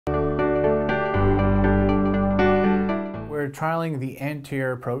we're trialing the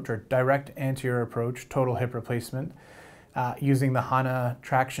anterior approach, or direct anterior approach, total hip replacement, using the Hana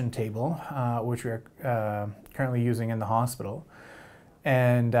traction table, which we are currently using in the hospital.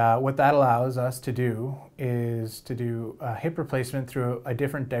 And what that allows us to do is to do a hip replacement through a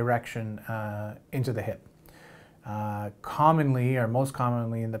different direction into the hip. Commonly, or most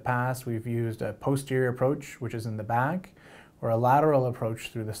commonly in the past, we've used a posterior approach, which is in the back, or a lateral approach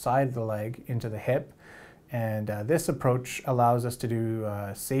through the side of the leg into the hip. And this approach allows us to do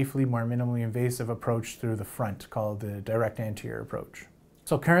a safely, more minimally invasive approach through the front, called the direct anterior approach.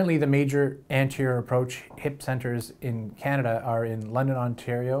 So currently the major anterior approach hip centers in Canada are in London,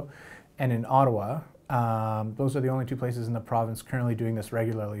 Ontario, and in Ottawa. Those are the only two places in the province currently doing this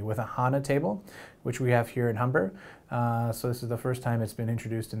regularly with a Hana Table, which we have here in Humber. So this is the first time it's been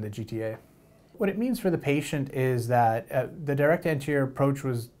introduced in the GTA. What it means for the patient is that the direct anterior approach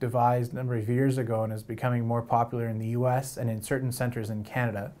was devised a number of years ago and is becoming more popular in the US and in certain centers in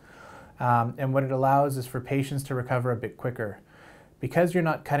Canada. And what it allows is for patients to recover a bit quicker. Because you're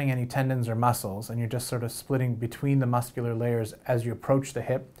not cutting any tendons or muscles and you're just sort of splitting between the muscular layers as you approach the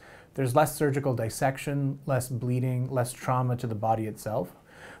hip, there's less surgical dissection, less bleeding, less trauma to the body itself.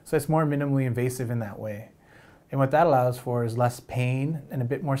 So it's more minimally invasive in that way. And what that allows for is less pain and a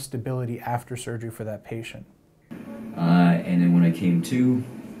bit more stability after surgery for that patient. And then when I came to,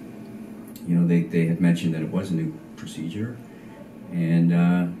 they had mentioned that it was a new procedure. And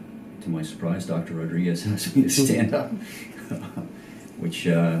to my surprise, Dr. Rodriguez asked me to stand up, which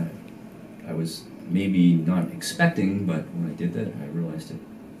I was maybe not expecting, but when I did that, I realized it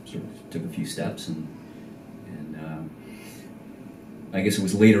sort of took a few steps, and I guess it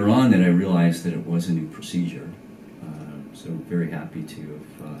was later on that I realized that it was a new procedure. So very happy to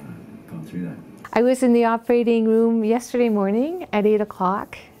have gone through that. I was in the operating room yesterday morning at 8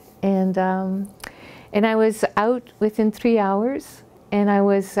 o'clock, and I was out within 3 hours. And I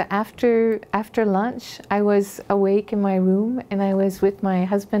was, after lunch, I was awake in my room, and I was with my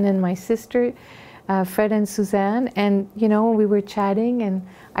husband and my sister, Fred and Suzanne, and we were chatting, and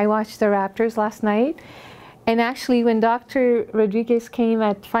I watched the Raptors last night. And actually, when Dr. Rodriguez came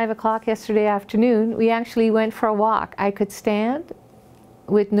at 5 o'clock yesterday afternoon, we actually went for a walk. I could stand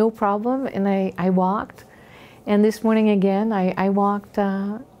with no problem, and I walked. And this morning again, I walked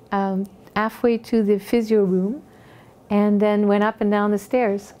halfway to the physio room, and then went up and down the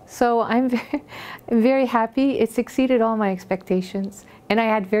stairs. So I'm very happy. It's exceeded all my expectations, and I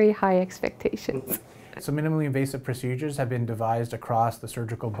had very high expectations. So minimally invasive procedures have been devised across the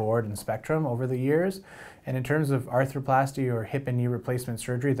surgical board and spectrum over the years. And in terms of arthroplasty or hip and knee replacement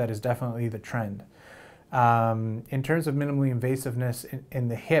surgery, that is definitely the trend. In terms of minimally invasiveness in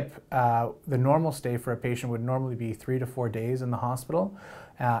the hip, the normal stay for a patient would normally be 3 to 4 days in the hospital.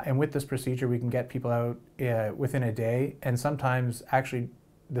 And with this procedure, we can get people out within a day, and sometimes actually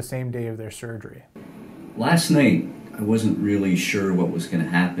the same day of their surgery. Last night, I wasn't really sure what was going to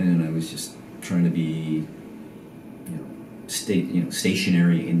happen, and I was just trying to be,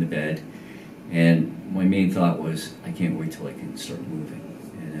 stationary in the bed. And my main thought was, I can't wait till I can start moving.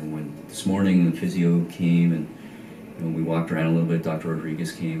 And then when this morning the physio came, and we walked around a little bit, Dr.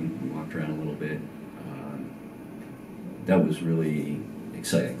 Rodriguez came, we walked around a little bit. That was really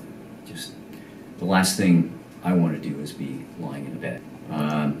exciting. Just the last thing I want to do is be lying in a bed.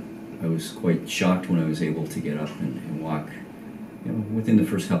 I was quite shocked when I was able to get up and walk, within the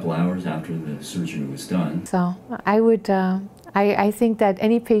first couple hours after the surgery was done. So I think that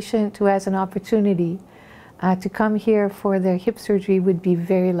any patient who has an opportunity to come here for their hip surgery would be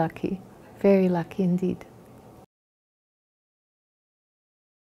very lucky indeed.